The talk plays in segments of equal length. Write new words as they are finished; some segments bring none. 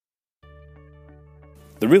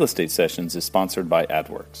The Real Estate Sessions is sponsored by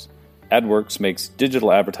AdWorks. AdWorks makes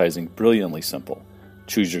digital advertising brilliantly simple.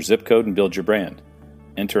 Choose your zip code and build your brand.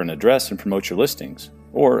 Enter an address and promote your listings,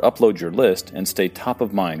 or upload your list and stay top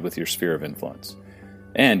of mind with your sphere of influence.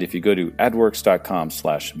 And if you go to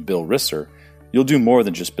adworks.com/Bill Risser, you'll do more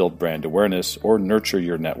than just build brand awareness or nurture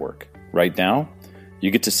your network. Right now,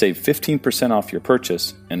 you get to save 15% off your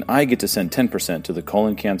purchase, and I get to send 10% to the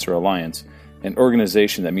Colon Cancer Alliance, an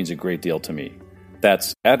organization that means a great deal to me.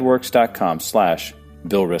 That's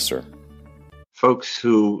adworks.com/Bill Risser. Folks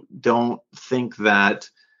who don't think that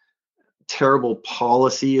terrible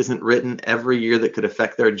policy isn't written every year that could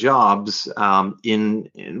affect their jobs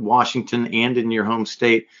in Washington and in your home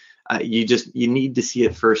state, you need to see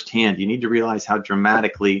it firsthand. You need to realize how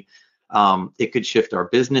dramatically it could shift our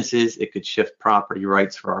businesses, it could shift property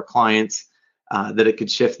rights for our clients, that it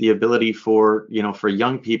could shift the ability for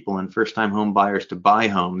young people and first-time home buyers to buy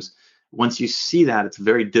homes. Once you see that, it's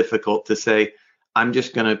very difficult to say, I'm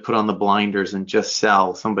just going to put on the blinders and just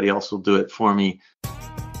sell. Somebody else will do it for me.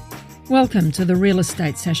 Welcome to the Real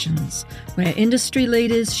Estate Sessions, where industry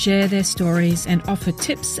leaders share their stories and offer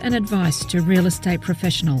tips and advice to real estate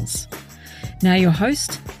professionals. Now your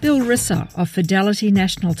host, Bill Risser of Fidelity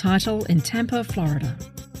National Title in Tampa, Florida.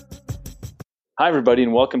 Hi, everybody,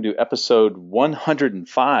 and welcome to episode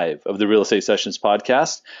 105 of the Real Estate Sessions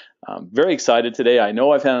podcast. I'm very excited today. I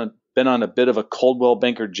know I've been on a bit of a Coldwell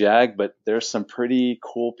Banker jag, but there's some pretty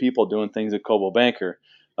cool people doing things at Coldwell Banker.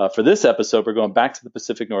 For this episode, we're going back to the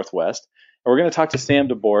Pacific Northwest, and we're going to talk to Sam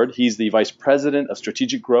DeBord. He's the Vice President of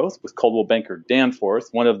Strategic Growth with Coldwell Banker Danforth,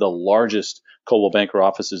 one of the largest Coldwell Banker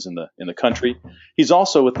offices in the country. He's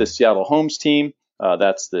also with the Seattle Homes team.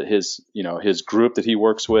 That's his group that he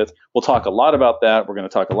works with. We'll talk a lot about that. We're going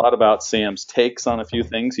to talk a lot about Sam's takes on a few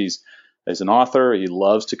things. He's an author. He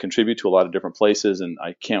loves to contribute to a lot of different places, and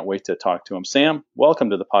I can't wait to talk to him. Sam,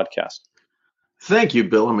 welcome to the podcast. Thank you,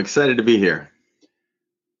 Bill. I'm excited to be here.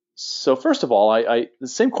 So first of all, I the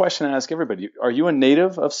same question I ask everybody. Are you a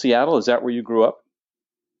native of Seattle? Is that where you grew up?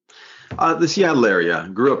 The Seattle area.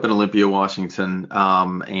 Grew up in Olympia, Washington,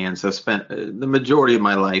 and so spent the majority of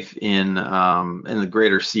my life in the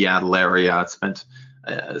greater Seattle area. I spent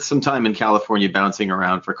some time in California bouncing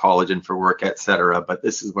around for college and for work, etc. But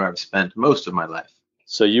this is where I've spent most of my life.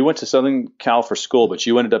 So you went to Southern Cal for school, but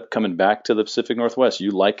you ended up coming back to the Pacific Northwest.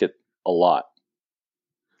 You like it a lot.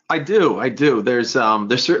 I do. There's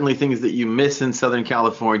certainly things that you miss in Southern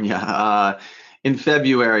California. In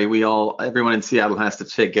February, everyone in Seattle has to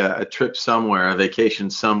take a trip somewhere, a vacation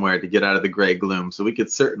somewhere to get out of the gray gloom. So we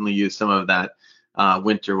could certainly use some of that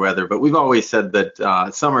winter weather. But we've always said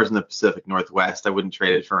that summers in the Pacific Northwest, I wouldn't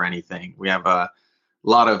trade it for anything. We have a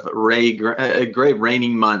lot of gray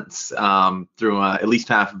raining months through at least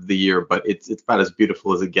half of the year, but it's about as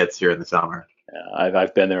beautiful as it gets here in the summer. Yeah,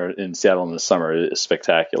 I've been there in Seattle in the summer. It's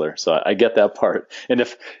spectacular. So I get that part. And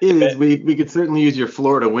we could certainly use your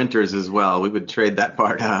Florida winters as well. We would trade that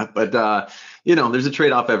part. But there's a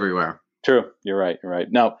trade-off everywhere. True. You're right.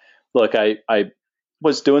 Now, look, I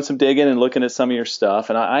was doing some digging and looking at some of your stuff,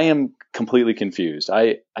 and I am completely confused.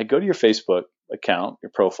 I go to your Facebook account,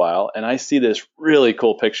 your profile, and I see this really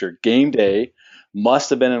cool picture. Game day.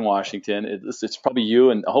 Must have been in Washington. It's probably you,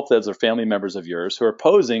 and hopefully those are family members of yours who are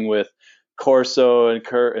posing with Corso and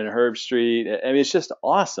Kurt and Herb Street. I mean, it's just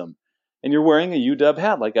awesome. And you're wearing a UW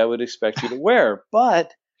hat like I would expect you to wear.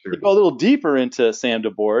 But sure. You go a little deeper into Sam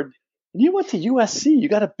DeBord, and you went to USC. You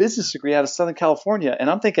got a business degree out of Southern California. And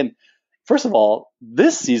I'm thinking, first of all,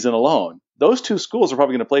 this season alone, those two schools are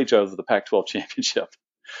probably going to play each other for the Pac-12 championship.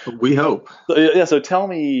 We hope. So tell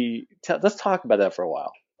me, let's talk about that for a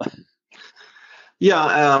while.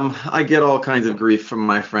 Yeah, I get all kinds of grief from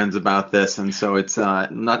my friends about this, and so it's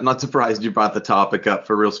not surprised you brought the topic up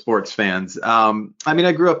for real sports fans.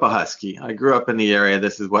 I grew up a Husky. I grew up in the area.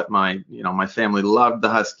 This is what my family loved, the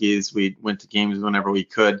Huskies. We went to games whenever we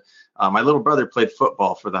could. My little brother played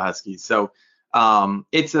football for the Huskies, so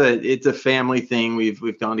it's a family thing.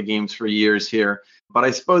 We've gone to games for years here, but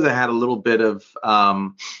I suppose I had a little bit of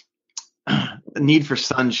need for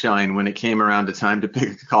sunshine when it came around to time to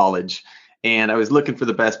pick a college. And I was looking for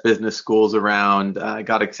the best business schools around. I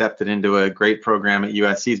got accepted into a great program at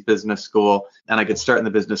USC's business school, and I could start in the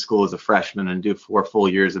business school as a freshman and do 4 full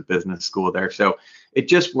years of business school there. So it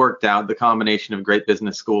just worked out, the combination of great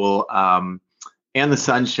business school and the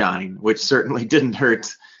sunshine, which certainly didn't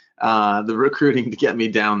hurt the recruiting to get me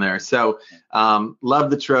down there. So love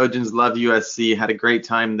the Trojans, love USC, had a great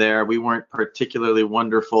time there. We weren't particularly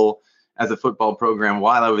wonderful as a football program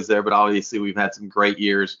while I was there, but obviously we've had some great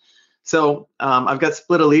years. So I've got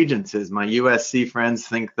split allegiances. My USC friends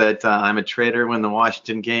think that I'm a traitor when the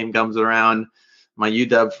Washington game comes around. My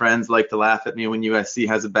UW friends like to laugh at me when USC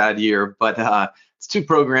has a bad year, but it's two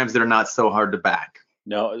programs that are not so hard to back.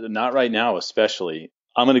 No, not right now, especially.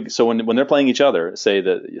 So when they're playing each other, say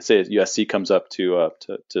USC comes up to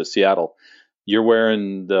Seattle, you're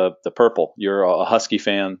wearing the purple. You're a Husky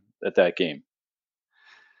fan at that game.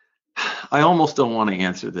 I almost don't want to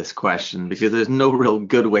answer this question because there's no real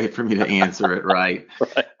good way for me to answer it right.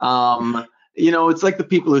 Right. It's like the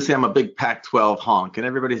people who say I'm a big Pac-12 honk, and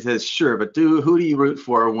everybody says, sure, but who do you root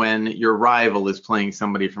for when your rival is playing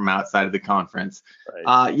somebody from outside of the conference?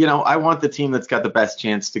 Right. I want the team that's got the best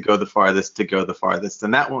chance to go the farthest,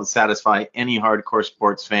 and that won't satisfy any hardcore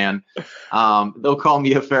sports fan. They'll call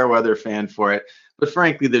me a fair weather fan for it, but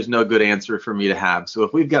frankly, there's no good answer for me to have. So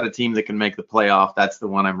if we've got a team that can make the playoff, that's the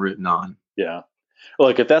one I'm rooting on. Yeah.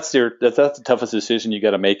 Look, if that's the toughest decision you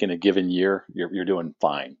got to make in a given year, you're doing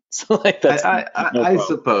fine. So that's I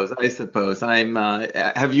suppose. I'm.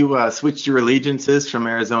 Have you switched your allegiances from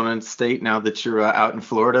Arizona State now that you're out in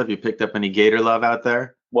Florida? Have you picked up any Gator love out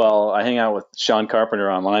there? Well, I hang out with Sean Carpenter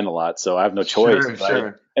online a lot, so I have no choice.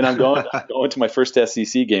 Sure. And I'm going to my first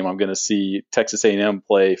SEC game. I'm going to see Texas A&M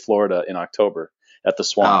play Florida in October at the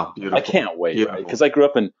Swamp. Oh, beautiful. I can't wait, right? Because I grew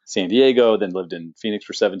up in San Diego, then lived in Phoenix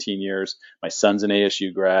for 17 years. My son's an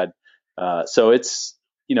ASU grad. So it's,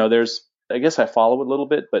 I guess I follow it a little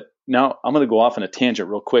bit, but now I'm going to go off on a tangent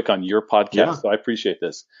real quick on your podcast. Yeah. So I appreciate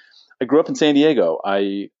this. I grew up in San Diego.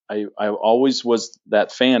 I always was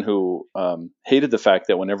that fan who hated the fact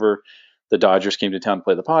that whenever the Dodgers came to town to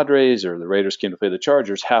play the Padres or the Raiders came to play the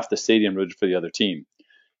Chargers, half the stadium rooted for the other team.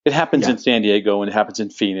 It happens in San Diego and it happens in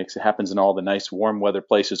Phoenix. It happens in all the nice warm weather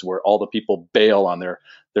places where all the people bail on their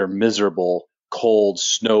miserable, cold,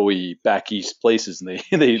 snowy back east places, and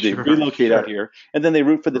they relocate out here, and then they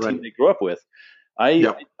root for the team they grew up with.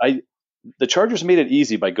 The Chargers made it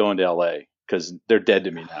easy by going to LA because they're dead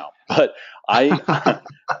to me now. But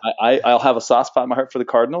I'll have a soft spot in my heart for the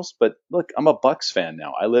Cardinals. But look, I'm a Bucks fan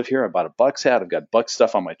now. I live here. I bought a Bucks hat. I've got Bucks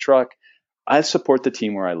stuff on my truck. I support the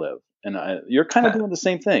team where I live. And you're kind of doing the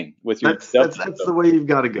same thing with your. That's the way you've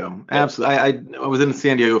got to go. Absolutely. I was in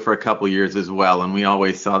San Diego for a couple of years as well, and we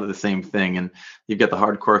always saw the same thing. And you've got the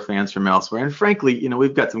hardcore fans from elsewhere. And frankly,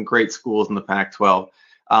 we've got some great schools in the Pac-12.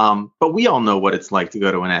 But we all know what it's like to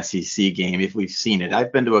go to an SEC game if we've seen it.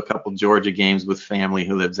 I've been to a couple Georgia games with family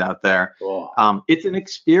who lives out there. Oh. It's an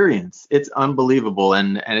experience. It's unbelievable,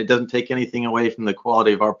 and it doesn't take anything away from the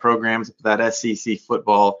quality of our programs. That SEC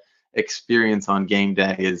football experience on game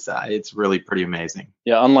day is it's really pretty amazing.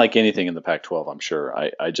 Yeah, unlike anything in the Pac-12, I'm sure.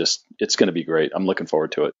 It's going to be great. I'm looking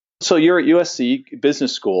forward to it. So you're at USC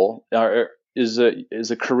Business School. Is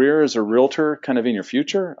a career as a realtor kind of in your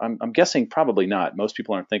future? I'm guessing probably not. Most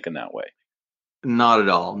people aren't thinking that way. Not at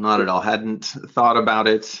all. Hadn't thought about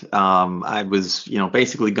it. I was,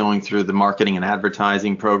 basically going through the marketing and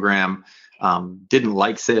advertising program. Didn't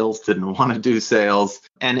like sales, didn't want to do sales.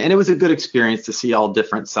 And it was a good experience to see all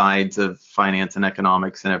different sides of finance and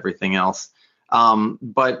economics and everything else.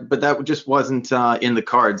 But that just wasn't in the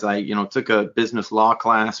cards. I, took a business law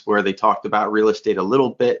class where they talked about real estate a little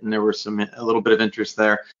bit, and there was a little bit of interest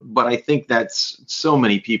there. But I think that's so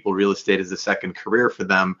many people, real estate is a second career for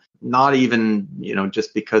them. Not even,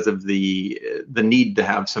 just because of the need to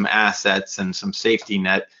have some assets and some safety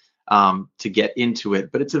net to get into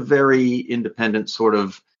it. But it's a very independent sort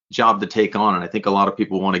of job to take on. And I think a lot of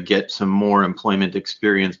people want to get some more employment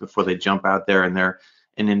experience before they jump out there and they're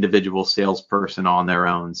an individual salesperson on their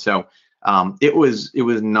own. So it was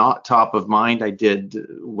not top of mind. I did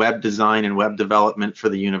web design and web development for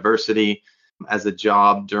the university as a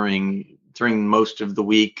job during most of the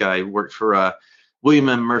week. I worked for William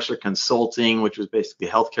M. Mercer Consulting, which was basically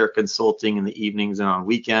healthcare consulting in the evenings and on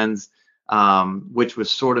weekends, which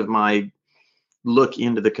was sort of my look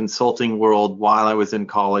into the consulting world while I was in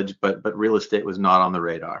college, but real estate was not on the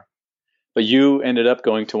radar. But you ended up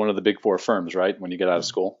going to one of the big four firms, right, when you get out of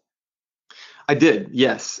school? I did,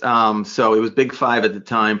 yes. So it was Big Five at the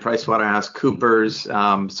time,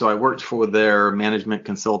 PricewaterhouseCoopers. So I worked for their management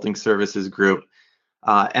consulting services group.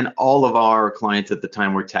 And all of our clients at the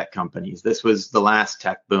time were tech companies. This was the last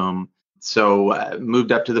tech boom. So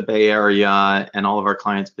moved up to the Bay Area, and all of our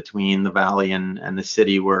clients between the Valley and the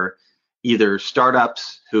city were either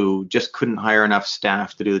startups who just couldn't hire enough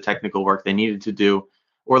staff to do the technical work they needed to do,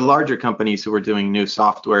 or larger companies who were doing new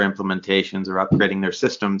software implementations or upgrading their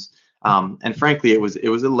systems. And frankly, it was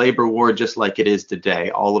a labor war just like it is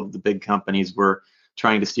today. All of the big companies were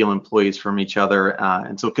trying to steal employees from each other.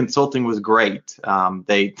 And so consulting was great.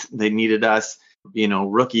 They needed us,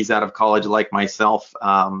 rookies out of college like myself.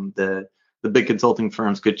 The the big consulting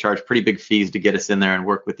firms could charge pretty big fees to get us in there and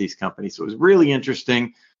work with these companies. So it was really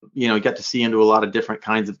interesting. Got to see into a lot of different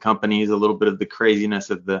kinds of companies, a little bit of the craziness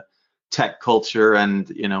of the tech culture,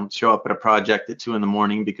 and show up at a project at 2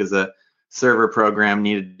 a.m. because a server program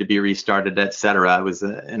needed to be restarted, et cetera. It was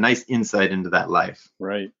a nice insight into that life.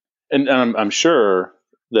 Right. And I'm sure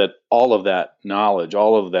that all of that knowledge,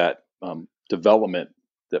 all of that development,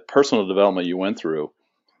 that personal development you went through,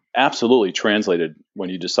 absolutely translated when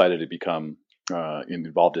you decided to become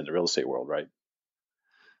involved in the real estate world, right?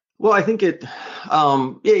 Well, I think it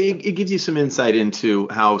gives you some insight into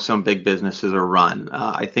how some big businesses are run.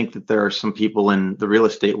 I think that there are some people in the real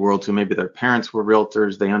estate world who maybe their parents were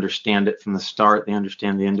realtors. They understand it from the start. They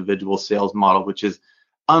understand the individual sales model, which is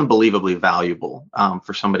unbelievably valuable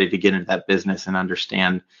for somebody to get into that business and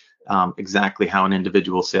understand exactly how an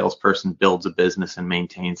individual salesperson builds a business and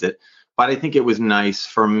maintains it. But I think it was nice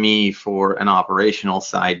for me, for an operational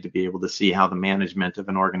side, to be able to see how the management of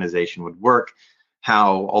an organization would work,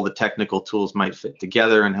 how all the technical tools might fit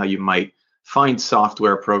together, and how you might find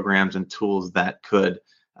software programs and tools that could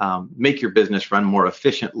make your business run more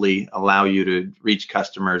efficiently, allow you to reach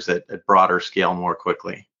customers at broader scale more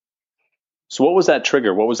quickly. So what was that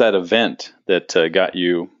trigger? What was that event that got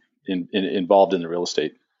you involved in the real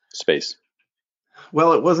estate space?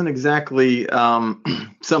 Well, it wasn't exactly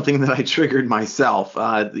something that I triggered myself.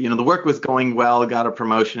 The work was going well, got a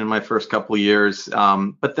promotion in my first couple of years,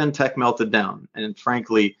 but then tech melted down. And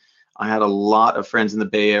frankly, I had a lot of friends in the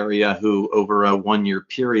Bay Area who, over a 1-year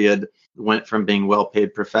period, went from being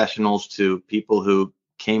well-paid professionals to people who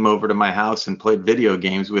came over to my house and played video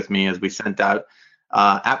games with me as we sent out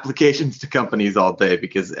applications to companies all day,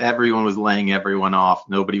 because everyone was laying everyone off.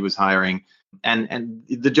 Nobody was hiring. And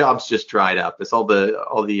the jobs just dried up as all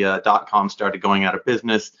the .com started going out of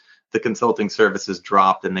business. The consulting services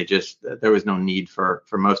dropped, and there was no need for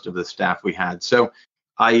most of the staff we had. So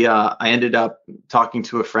I ended up talking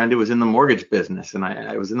to a friend who was in the mortgage business, and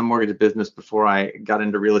I was in the mortgage business before I got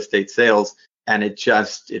into real estate sales, and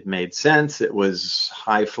it made sense. It was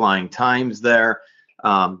high flying times there.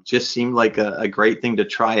 Just seemed like a great thing to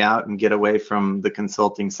try out and get away from the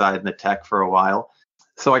consulting side and the tech for a while.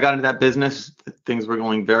 So I got into that business. Things were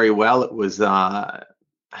going very well. It was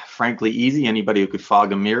frankly easy. Anybody who could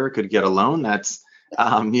fog a mirror could get a loan. That's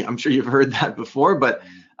I'm sure you've heard that before, but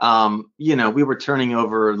we were turning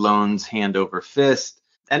over loans hand over fist,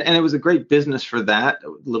 and it was a great business for that.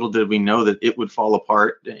 Little did we know that it would fall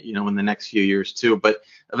apart, in the next few years too. But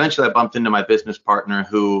eventually, I bumped into my business partner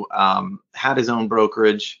who had his own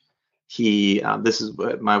brokerage.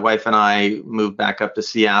 My wife and I moved back up to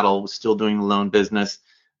Seattle, was still doing the loan business.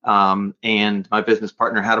 And my business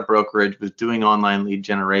partner had a brokerage, was doing online lead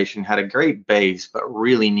generation, had a great base, but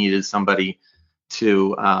really needed somebody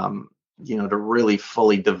to really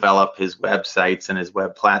fully develop his websites and his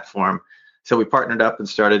web platform. So we partnered up and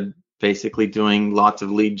started basically doing lots of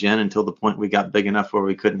lead gen until the point we got big enough where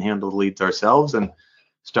we couldn't handle the leads ourselves, and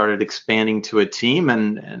started expanding to a team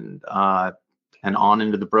and on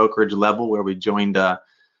into the brokerage level, where we joined a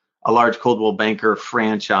large Coldwell Banker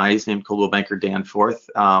franchise named Coldwell Banker Danforth.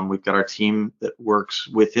 We've got our team that works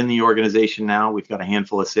within the organization now. We've got a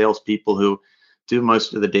handful of salespeople who do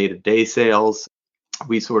most of the day-to-day sales.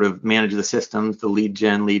 We sort of manage the systems, the lead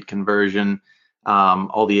gen, lead conversion,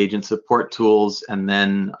 all the agent support tools, and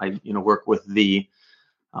then I work with the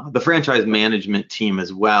franchise management team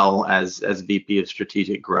as well as VP of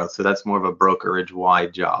strategic growth. So that's more of a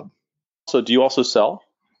brokerage-wide job. So do you also sell?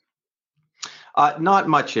 Not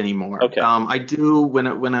much anymore. Okay. I do when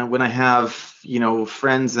I have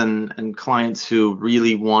friends and clients who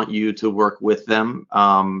really want you to work with them.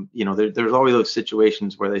 There's always those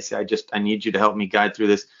situations where they say, I need you to help me guide through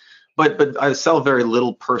this. But I sell very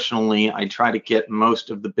little personally. I try to get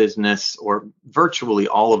most of the business, or virtually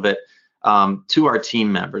all of it, to our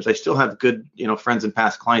team members. I still have good friends and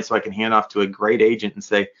past clients, so I can hand off to a great agent and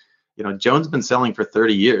say, Joan's been selling for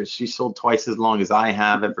 30 years. She's sold twice as long as I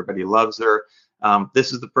have. Everybody loves her.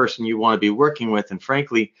 This is the person you want to be working with. And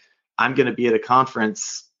frankly, I'm going to be at a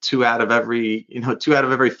conference two out of every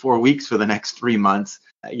 4 weeks for the next 3 months,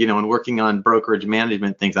 and working on brokerage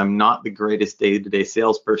management things. I'm not the greatest day-to-day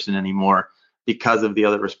salesperson anymore because of the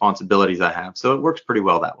other responsibilities I have. So it works pretty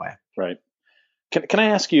well that way. Right. Can I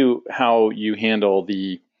ask you how you handle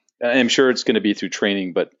I'm sure it's going to be through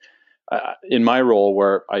training, but in my role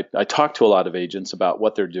where I talk to a lot of agents about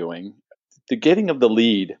what they're doing, the getting of the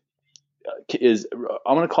lead is,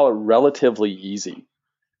 I'm going to call it relatively easy,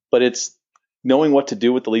 but it's knowing what to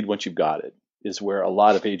do with the lead once you've got it is where a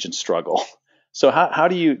lot of agents struggle. So how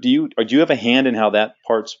do you have a hand in how that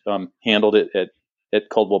part's handled at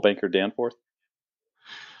Coldwell Banker Danforth?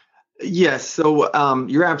 Yes, so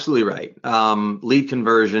you're absolutely right. Lead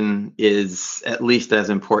conversion is at least as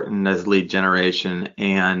important as lead generation,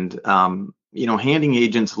 and handing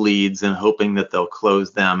agents leads and hoping that they'll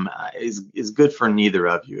close them is good for neither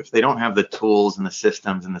of you. If they don't have the tools and the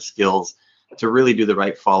systems and the skills to really do the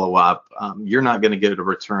right follow up, you're not going to get a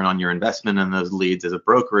return on your investment in those leads as a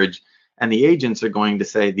brokerage, and the agents are going to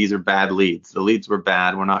say these are bad leads. The leads were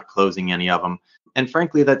bad. We're not closing any of them. And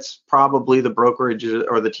frankly, that's probably the brokerage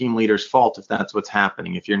or the team leader's fault if that's what's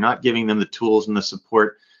happening. If you're not giving them the tools and the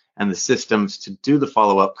support and the systems to do the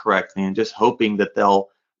follow-up correctly and just hoping that they'll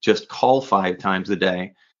just call 5 times a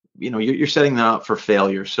day, you're setting them up for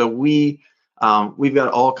failure. So we've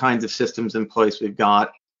got all kinds of systems in place. We've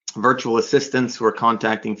got virtual assistants who are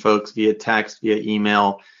contacting folks via text, via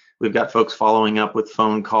email. We've got folks following up with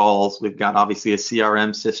phone calls. We've got obviously a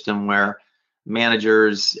CRM system where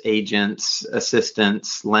managers, agents,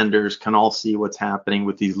 assistants, lenders can all see what's happening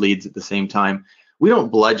with these leads at the same time. We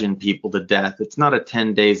don't bludgeon people to death. It's not a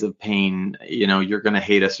 10 days of pain, you're going to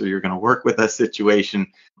hate us or you're going to work with us situation.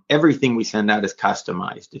 Everything we send out is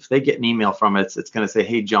customized. If they get an email from us, it's going to say,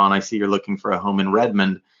 hey, John, I see you're looking for a home in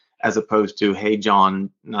Redmond, as opposed to, hey,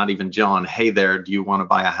 John, not even John, hey there, do you want to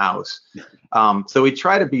buy a house? So we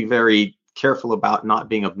try to be very careful about not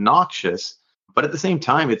being obnoxious. But at the same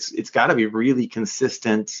time, it's got to be really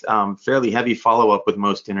consistent, fairly heavy follow-up with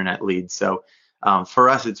most internet leads. So for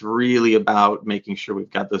us, it's really about making sure we've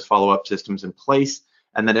got those follow-up systems in place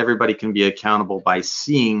and that everybody can be accountable by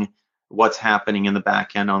seeing what's happening in the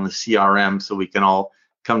back end on the CRM so we can all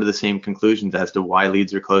come to the same conclusions as to why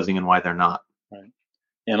leads are closing and why they're not. Right.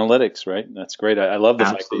 Analytics, right? That's great. I love the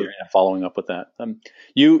fact that you're following up with that.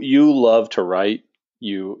 You love to write.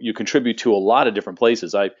 You contribute to a lot of different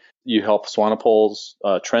places. You help Swanepoel's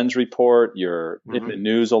Trends Report. You're in the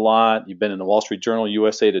news a lot. You've been in the Wall Street Journal,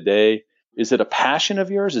 USA Today. Is it a passion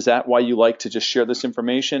of yours? Is that why you like to just share this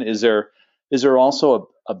information? Is there also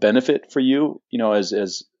a benefit for you,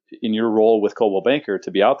 as in your role with Coldwell Banker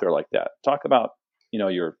to be out there like that? Talk about,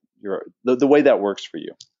 the way that works for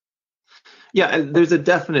you. Yeah, there's a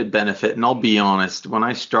definite benefit. And I'll be honest, when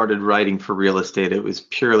I started writing for real estate, it was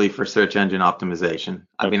purely for search engine optimization.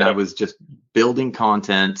 I mean, I was just building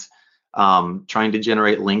content, trying to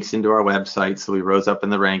generate links into our website so we rose up in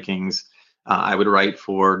the rankings. I would write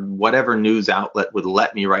for whatever news outlet would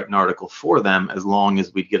let me write an article for them as long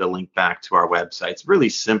as we'd get a link back to our website. It's really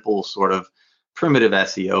simple, sort of primitive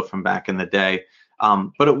SEO from back in the day.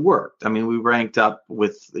 But it worked. I mean, we ranked up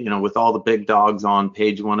with all the big dogs on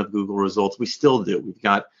page 1 of Google results. We still do. We've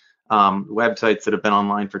got websites that have been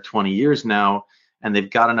online for 20 years now, and they've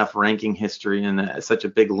got enough ranking history and such a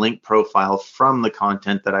big link profile from the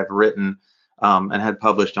content that I've written and had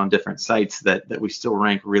published on different sites that we still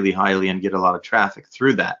rank really highly and get a lot of traffic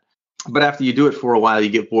through that. But after you do it for a while, you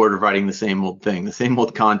get bored of writing the same old thing, the same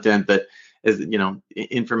old content that is,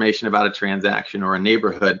 information about a transaction or a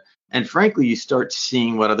neighborhood. And frankly, you start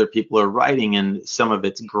seeing what other people are writing, and some of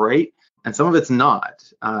it's great and some of it's not.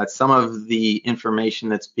 Some of the information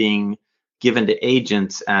that's being given to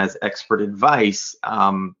agents as expert advice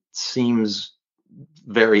seems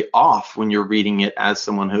very off when you're reading it as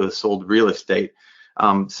someone who has sold real estate.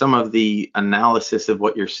 Some of the analysis of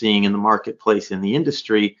what you're seeing in the marketplace in the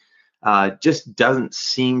industry just doesn't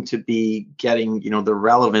seem to be getting, the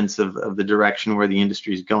relevance of the direction where the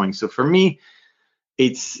industry is going. So for me,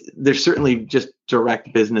 there's certainly just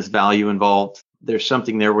direct business value involved. There's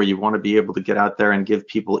something there where you want to be able to get out there and give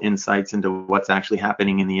people insights into what's actually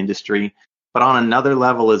happening in the industry. But on another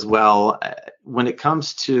level as well, when it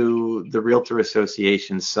comes to the Realtor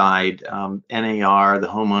Association side, NAR, the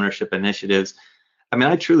home ownership initiatives, I mean,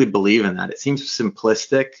 I truly believe in that. It seems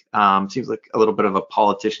simplistic. Seems like a little bit of a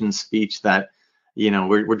politician's speech that,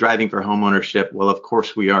 we're driving for home ownership. Well, of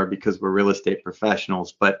course we are, because we're real estate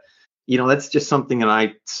professionals. But that's just something that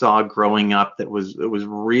I saw growing up that was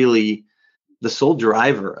really the sole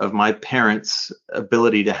driver of my parents'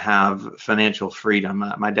 ability to have financial freedom.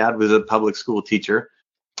 My dad was a public school teacher.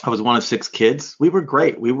 I was one of 6 kids. We were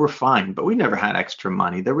great. We were fine, but we never had extra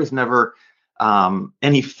money. There was never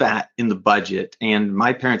any fat in the budget. And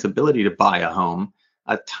my parents' ability to buy a home,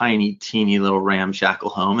 a tiny, teeny little ramshackle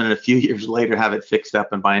home, and a few years later have it fixed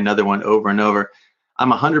up and buy another one over and over,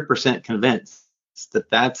 I'm 100% convinced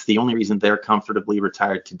that that's the only reason they're comfortably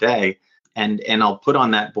retired today. And I'll put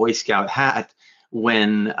on that Boy Scout hat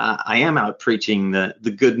when I am out preaching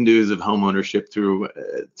the good news of home ownership through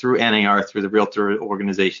NAR, through the Realtor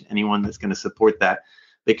organization, anyone that's going to support that,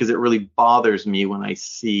 because it really bothers me when I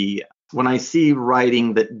see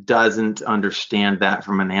writing that doesn't understand that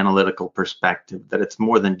from an analytical perspective, that it's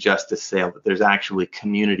more than just a sale, that there's actually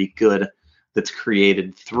community good that's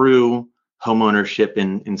created through homeownership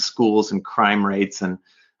in schools and crime rates and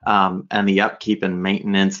the upkeep and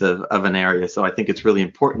maintenance of an area. So I think it's really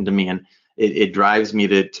important to me, and it drives me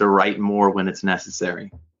to write more when it's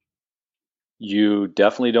necessary. You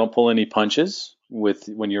definitely don't pull any punches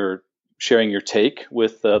when you're sharing your take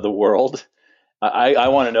with the world. I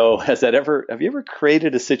want to know, have you ever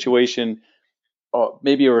created a situation,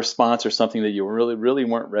 maybe a response or something that you really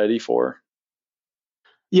weren't ready for?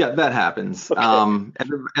 Yeah, that happens. Okay.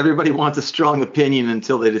 Everybody wants a strong opinion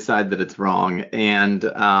until they decide that it's wrong, and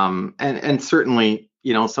certainly,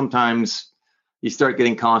 sometimes you start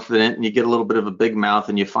getting confident and you get a little bit of a big mouth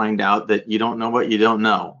and you find out that you don't know what you don't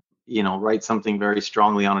know. Write something very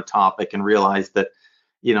strongly on a topic and realize that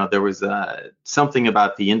there was something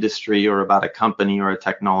about the industry or about a company or a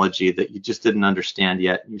technology that you just didn't understand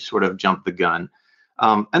yet. You sort of jumped the gun,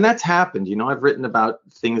 and that's happened. I've written about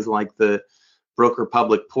things like the broker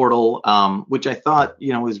public portal, which I thought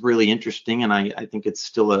was really interesting, and I think it's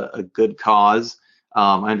still a good cause.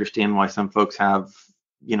 I understand why some folks have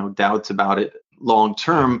doubts about it long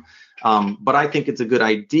term, but I think it's a good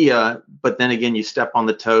idea. But then again, you step on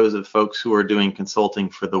the toes of folks who are doing consulting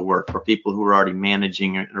for the work, or people who are already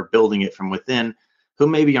managing or building it from within, who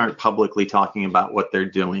maybe aren't publicly talking about what they're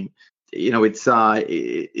doing. It's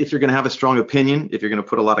if you're going to have a strong opinion, if you're going to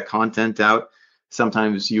put a lot of content out,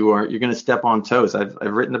 sometimes you're going to step on toes. I've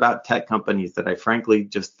written about tech companies that I frankly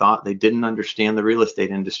just thought they didn't understand the real estate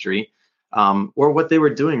industry, or what they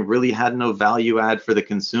were doing really had no value add for the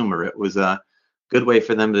consumer. It was a good way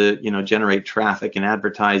for them to generate traffic and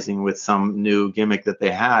advertising with some new gimmick that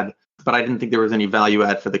they had, but I didn't think there was any value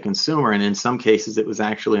add for the consumer, and in some cases it was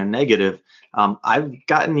actually a negative. I've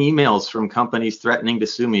gotten emails from companies threatening to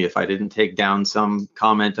sue me if I didn't take down some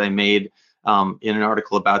comment I made in an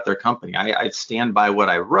article about their company. I stand by what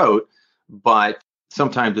I wrote, but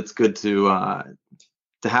sometimes it's good to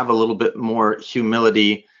have a little bit more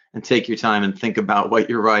humility and take your time and think about what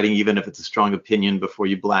you're writing, even if it's a strong opinion, before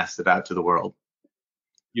you blast it out to the world.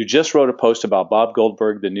 You just wrote a post about Bob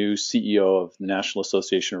Goldberg, the new CEO of the National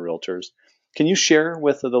Association of Realtors. Can you share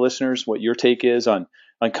with the listeners what your take is on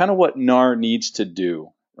kind of what NAR needs to do,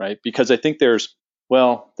 right? Because I think there's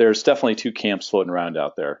definitely two camps floating around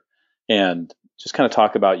out there, and just kind of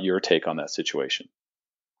talk about your take on that situation.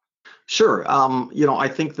 Sure. I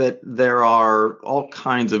think that there are all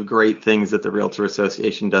kinds of great things that the Realtor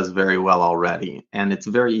Association does very well already, and it's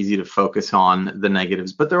very easy to focus on the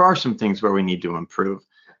negatives, but there are some things where we need to improve.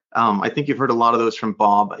 I think you've heard a lot of those from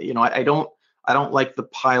Bob. I don't like the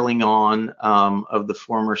piling on of the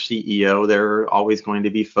former CEO. There are always going to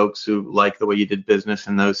be folks who like the way you did business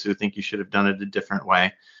and those who think you should have done it a different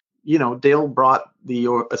way. Dale brought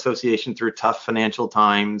the association through tough financial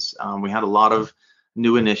times. We had a lot of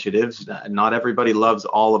new initiatives. Not everybody loves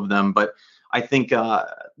all of them, but I think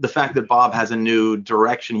the fact that Bob has a new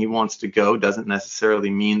direction he wants to go doesn't necessarily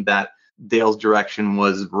mean that Dale's direction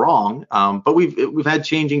was wrong. But we've had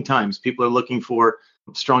changing times. People are looking for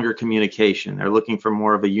stronger communication. They're looking for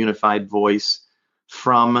more of a unified voice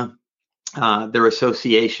from their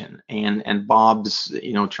association, and Bob's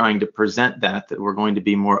trying to present that we're going to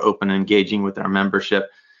be more open and engaging with our membership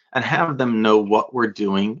and have them know what we're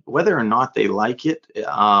doing, whether or not they like it,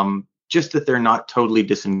 just that they're not totally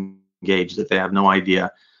disengaged, that they have no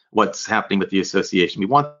idea what's happening with the association. We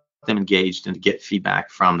want them engaged and to get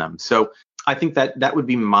feedback from them. So I think that would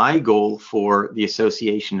be my goal for the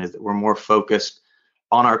association, is that we're more focused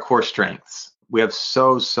on our core strengths. We have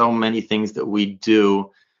so many things that we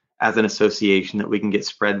do as an association that we can get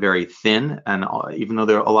spread very thin. And even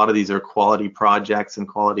though a lot of these are quality projects and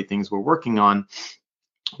quality things we're working on,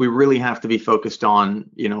 we really have to be focused on,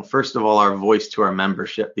 first of all, our voice to our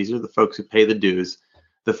membership. These are the folks who pay the dues,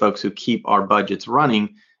 the folks who keep our budgets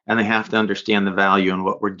running, and they have to understand the value in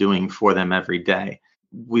what we're doing for them every day.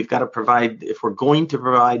 We've got to provide, if we're going to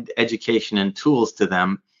provide education and tools to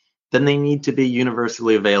them, then they need to be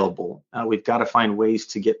universally available. We've got to find ways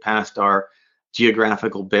to get past our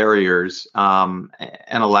geographical barriers and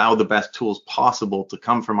allow the best tools possible to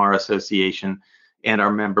come from our association and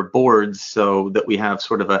our member boards, so that we have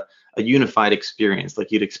sort of a unified experience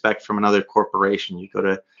like you'd expect from another corporation. You go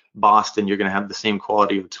to Boston, you're going to have the same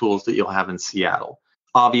quality of tools that you'll have in Seattle.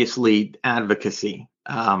 Obviously, advocacy.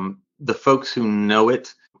 The folks who know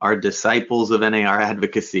it are disciples of NAR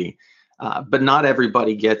advocacy, but not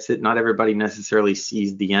everybody gets it. Not everybody necessarily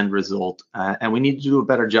sees the end result. And we need to do a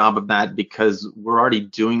better job of that, because we're already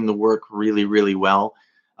doing the work really, really well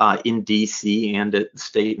in DC and at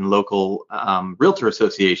state and local realtor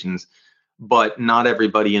associations, but not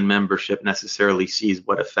everybody in membership necessarily sees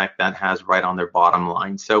what effect that has right on their bottom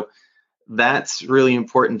line. So that's really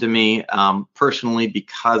important to me personally,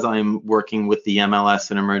 because I'm working with the MLS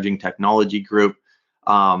and Emerging Technology Group,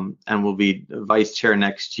 and will be vice chair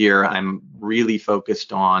next year. I'm really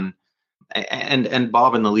focused on, and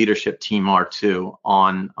Bob and the leadership team are too,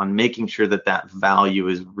 on making sure that value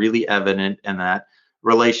is really evident and that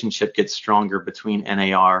relationship gets stronger between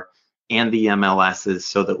NAR and the MLSs,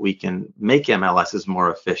 so that we can make MLSs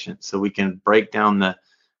more efficient, so we can break down the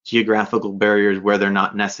geographical barriers where they're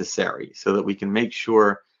not necessary, so that we can make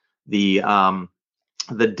sure the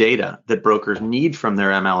data that brokers need from their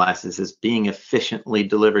MLSs is being efficiently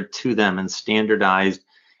delivered to them and standardized,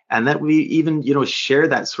 and that we even share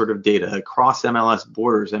that sort of data across MLS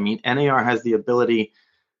borders. I mean, NAR has the ability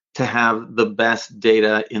to have the best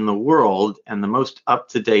data in the world and the most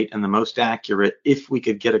up-to-date and the most accurate if we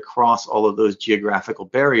could get across all of those geographical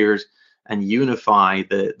barriers and unify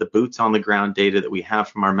the boots on the ground data that we have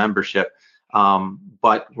from our membership.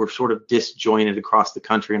 But we're sort of disjointed across the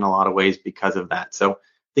country in a lot of ways because of that. So I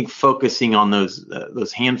think focusing on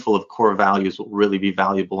those handful of core values will really be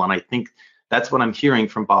valuable. And I think that's what I'm hearing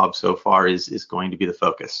from Bob so far is going to be the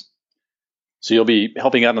focus. So you'll be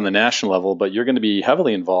helping out on the national level, but you're going to be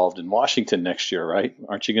heavily involved in Washington next year, right?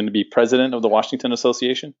 Aren't you going to be president of the Washington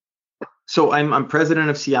Association? So I'm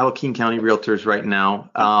president of Seattle King County Realtors right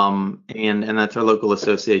now, and that's our local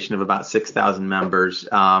association of about 6,000 members.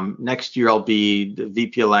 Next year I'll be the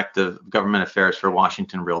VP-elect of Government Affairs for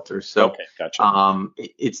Washington Realtors. So okay, gotcha.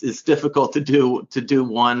 It's difficult to do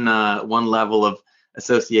one level of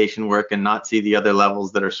association work and not see the other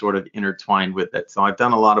levels that are sort of intertwined with it. So I've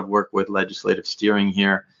done a lot of work with legislative steering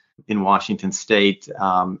here in Washington State,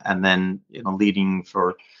 and then leading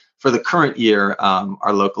for the current year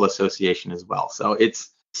our local association as well. So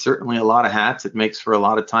it's certainly a lot of hats. It makes for a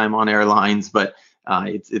lot of time on airlines, but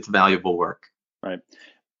it's valuable work. Right.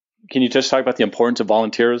 Can you just talk about the importance of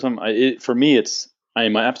volunteerism? For me, I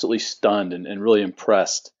am absolutely stunned and really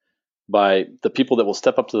impressed by the people that will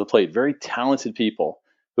step up to the plate. Very talented people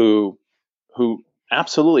who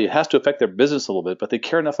absolutely, it has to affect their business a little bit, but they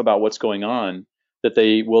care enough about what's going on that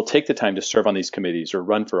they will take the time to serve on these committees or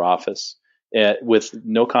run for office with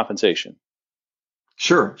no compensation.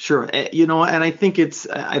 Sure. And I think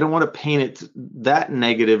I don't want to paint it that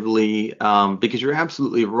negatively, because you're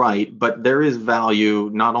absolutely right, but there is value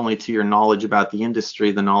not only to your knowledge about the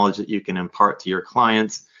industry, the knowledge that you can impart to your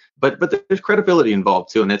clients, but there's credibility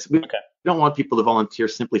involved too. And we don't want people to volunteer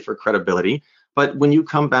simply for credibility. But when you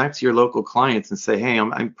come back to your local clients and say, hey,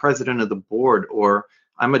 I'm president of the board, or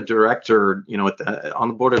I'm a director, on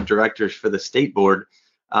the board of directors for the state board,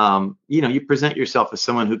 you present yourself as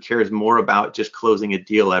someone who cares more about just closing a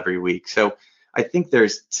deal every week. So I think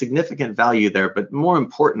there's significant value there. But more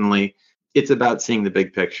importantly, it's about seeing the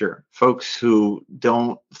big picture. Folks who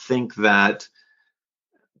don't think that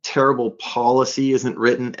terrible policy isn't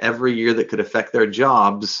written every year that could affect their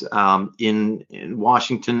jobs in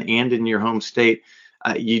Washington and in your home state.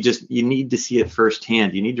 You need to see it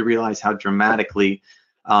firsthand. You need to realize how dramatically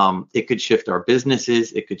it could shift our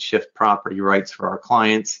businesses. It could shift property rights for our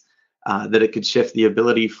clients. That it could shift the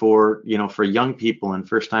ability for young people and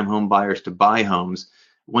first-time home buyers to buy homes.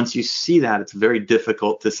 Once you see that, it's very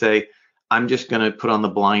difficult to say, I'm just going to put on the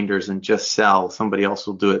blinders and just sell. Somebody else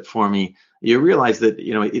will do it for me. You realize that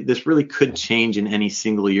this really could change in any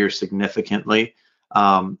single year significantly.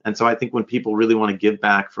 And so I think when people really want to give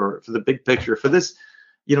back for the big picture, for this,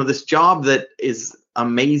 this job that is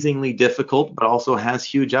amazingly difficult, but also has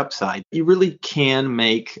huge upside, you really can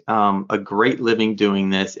make a great living doing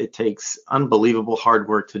this. It takes unbelievable hard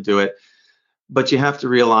work to do it, but you have to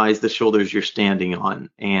realize the shoulders you're standing on.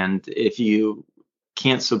 And if you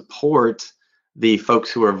can't support the folks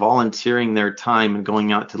who are volunteering their time and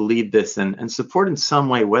going out to lead this and support in some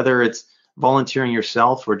way, whether it's volunteering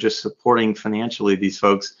yourself or just supporting financially these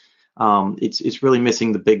folks, it's really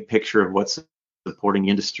missing the big picture of what's supporting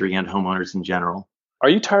industry and homeowners in general. Are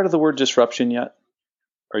you tired of the word disruption yet?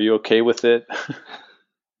 Are you okay with it?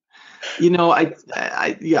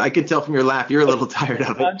 I can tell from your laugh, you're a little tired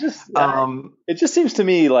of it. It just seems to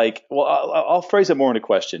me like, well, I'll phrase it more in a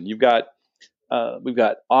question. We've got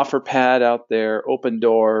OfferPad out there, Open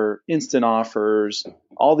Door, instant offers,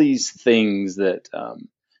 all these things that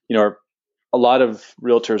a lot of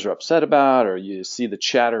realtors are upset about, or you see the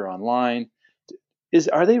chatter online. Should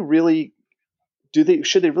they really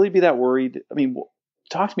be that worried? I mean,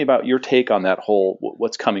 talk to me about your take on that whole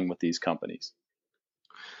what's coming with these companies.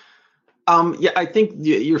 I think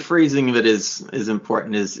your phrasing of it is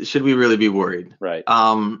important. Should we really be worried? Right.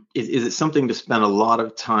 Is it something to spend a lot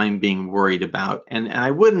of time being worried about? And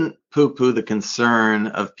I wouldn't poo-poo the concern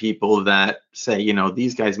of people that say,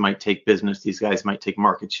 these guys might take business, these guys might take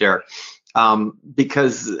market share.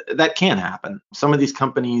 because that can happen. Some of these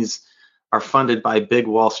companies are funded by big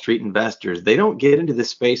Wall Street investors. They don't get into this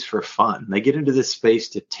space for fun. They get into this space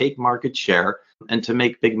to take market share and to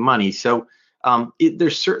make big money. So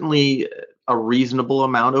there's certainly a reasonable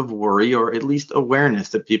amount of worry, or at least awareness,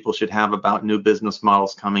 that people should have about new business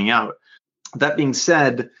models coming out. That being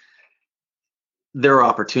said, there are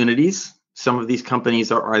opportunities. Some of these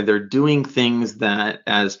companies are either doing things that,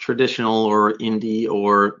 as traditional or indie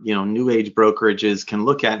or new age brokerages can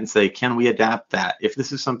look at and say, can we adapt that? If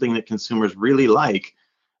this is something that consumers really like,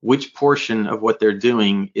 which portion of what they're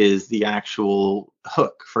doing is the actual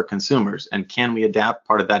hook for consumers, and can we adapt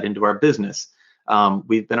part of that into our business?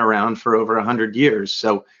 We've been around for over 100 years,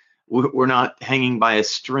 so we're not hanging by a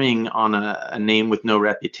string on a name with no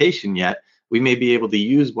reputation yet. We may be able to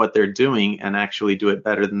use what they're doing and actually do it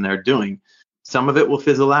better than they're doing. Some of it will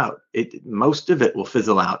fizzle out. Most of it will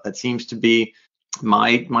fizzle out. That seems to be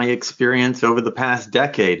my experience over the past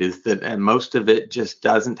decade, is that and most of it just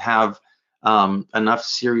doesn't have enough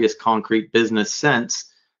serious concrete business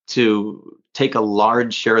sense to take a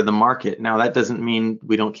large share of the market. Now, that doesn't mean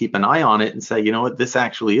we don't keep an eye on it and say, you know what, this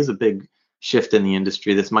actually is a big shift in the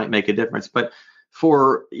industry. This might make a difference. But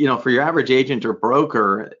for your average agent or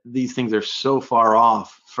broker, these things are so far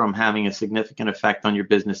off from having a significant effect on your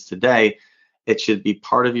business today. It should be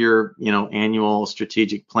part of your annual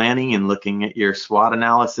strategic planning and looking at your SWOT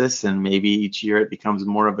analysis, and maybe each year it becomes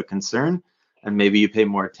more of a concern and maybe you pay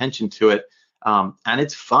more attention to it. And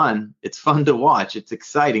it's fun. It's fun to watch. It's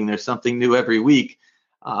exciting. There's something new every week.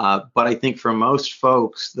 But I think for most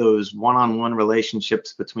folks, those one-on-one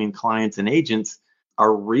relationships between clients and agents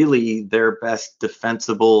are really their best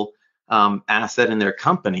defensible asset in their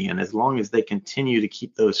company. And as long as they continue to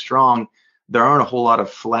keep those strong, there aren't a whole lot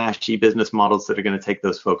of flashy business models that are going to take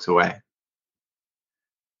those folks away.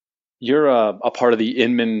 You're a part of the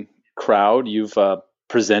Inman crowd. You've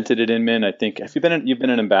presented at Inman. I think you've been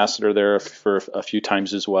an ambassador there for a few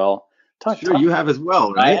times as well. Sure, you have as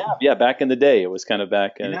well, right? I have, yeah. Back in the day, it was kind of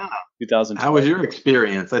back in 2012. How was your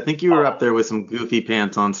experience? I think you were up there with some goofy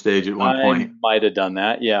pants on stage at one point. I might have done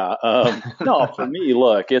that, yeah. No, for me,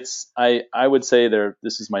 look, I would say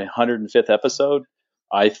this is my 105th episode.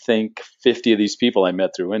 I think 50 of these people I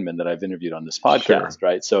met through Inman that I've interviewed on this podcast, sure.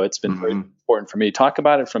 Right? So it's been very important for me. Talk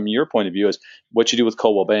about it from your point of view, as what you do with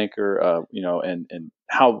Coldwell Banker, and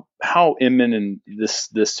how Inman and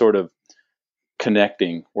this sort of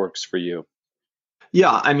connecting works for you.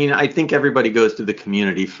 Yeah, I mean, I think everybody goes to the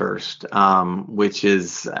community first, which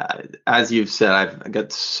is, as you've said, I've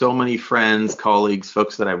got so many friends, colleagues,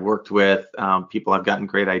 folks that I've worked with, people I've gotten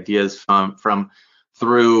great ideas from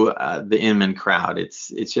through the Inman crowd. It's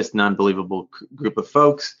just an unbelievable group of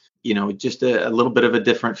folks. Just a little bit of a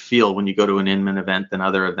different feel when you go to an Inman event than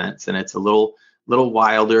other events, and it's a little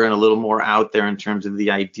wilder and a little more out there in terms of the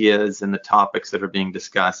ideas and the topics that are being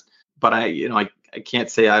discussed. But I can't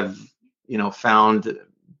say I've found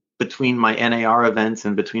between my NAR events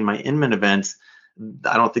and between my Inman events,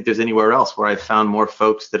 I don't think there's anywhere else where I've found more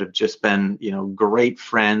folks that have just been great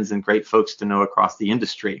friends and great folks to know across the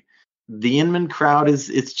industry. The Inman crowd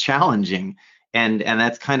it's challenging, and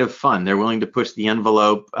that's kind of fun. They're willing to push the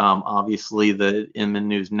envelope. Obviously, the Inman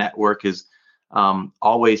News Network is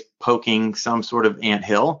always poking some sort of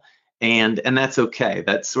anthill, and that's okay.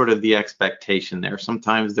 That's sort of the expectation there.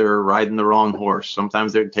 Sometimes they're riding the wrong horse.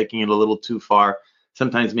 Sometimes they're taking it a little too far.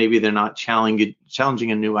 Sometimes maybe they're not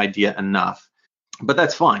challenging a new idea enough. But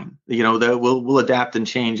that's fine. We'll adapt and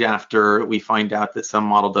change after we find out that some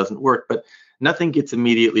model doesn't work. But nothing gets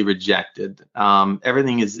immediately rejected.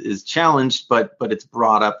 Everything is challenged, but it's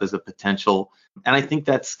brought up as a potential. And I think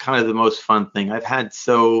that's kind of the most fun thing. I've had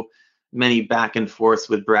so many back and forths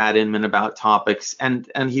with Brad Inman about topics, and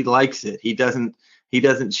he likes it. He doesn't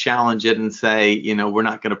challenge it and say, we're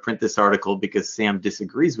not going to print this article because Sam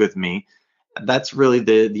disagrees with me. That's really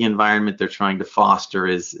the environment they're trying to foster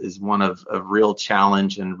is one of real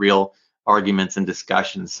challenge and real arguments and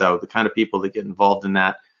discussions. So the kind of people that get involved in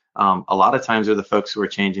that, a lot of times are the folks who are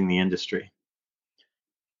changing the industry.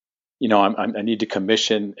 I need to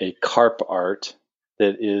commission a carp art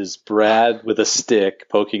that is Brad with a stick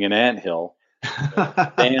poking an anthill.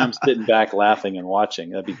 Sam sitting back laughing and watching.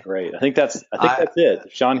 That'd be great. I think that's it.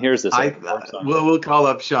 If Sean hears this, we'll call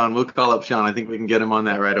up Sean. I think we can get him on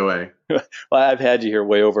that right away. Well, I've had you here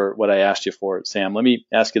way over what I asked you for, Sam. Let me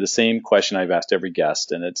ask you the same question I've asked every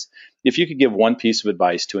guest, and it's, if you could give one piece of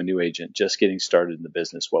advice to a new agent just getting started in the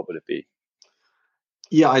business, what would it be?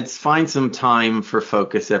 Yeah, I'd find some time for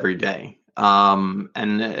focus every day.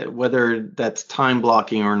 And whether that's time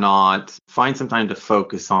blocking or not, find some time to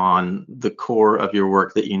focus on the core of your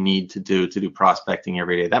work that you need to do prospecting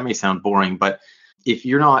every day. That may sound boring, but if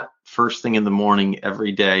you're not first thing in the morning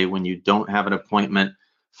every day when you don't have an appointment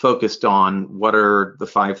focused on what are the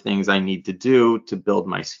 5 things I need to do to build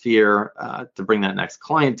my sphere, to bring that next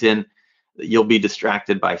client in, you'll be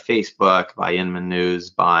distracted by Facebook, by Inman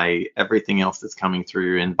News, by everything else that's coming through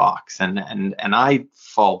your inbox. And I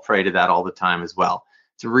fall prey to that all the time as well.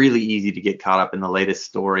 It's really easy to get caught up in the latest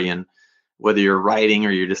story, and whether you're writing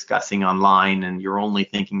or you're discussing online and you're only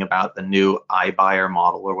thinking about the new iBuyer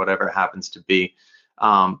model or whatever it happens to be.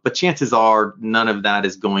 But chances are none of that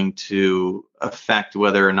is going to affect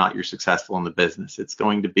whether or not you're successful in the business. It's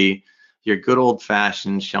going to be your good old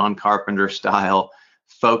fashioned Sean Carpenter style.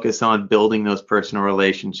 Focus on building those personal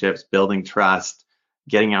relationships, building trust,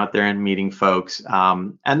 getting out there and meeting folks,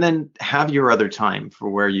 and then have your other time for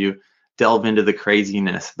where you delve into the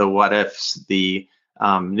craziness, the what ifs, the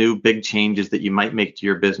new big changes that you might make to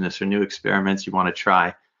your business or new experiments you want to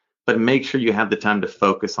try. But make sure you have the time to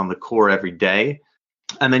focus on the core every day.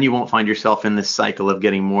 And then you won't find yourself in this cycle of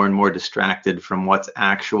getting more and more distracted from what's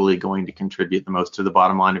actually going to contribute the most to the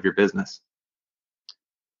bottom line of your business.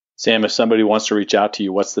 Sam, if somebody wants to reach out to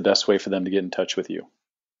you, what's the best way for them to get in touch with you?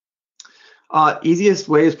 Easiest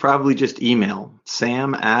way is probably just email,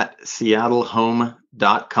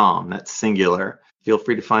 sam@seattlehome.com. That's singular. Feel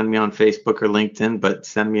free to find me on Facebook or LinkedIn, but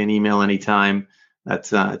send me an email anytime.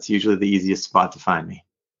 It's usually the easiest spot to find me.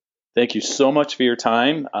 Thank you so much for your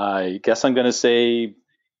time. I guess I'm going to say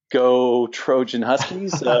go Trojan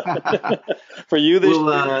Huskies for you this year.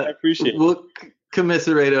 I appreciate it. We'll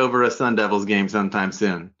commiserate over a Sun Devils game sometime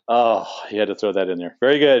soon. Oh, you had to throw that in there.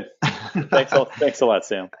 Very good. Thanks a lot,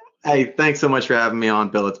 Sam. Hey, thanks so much for having me on,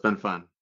 Bill. It's been fun.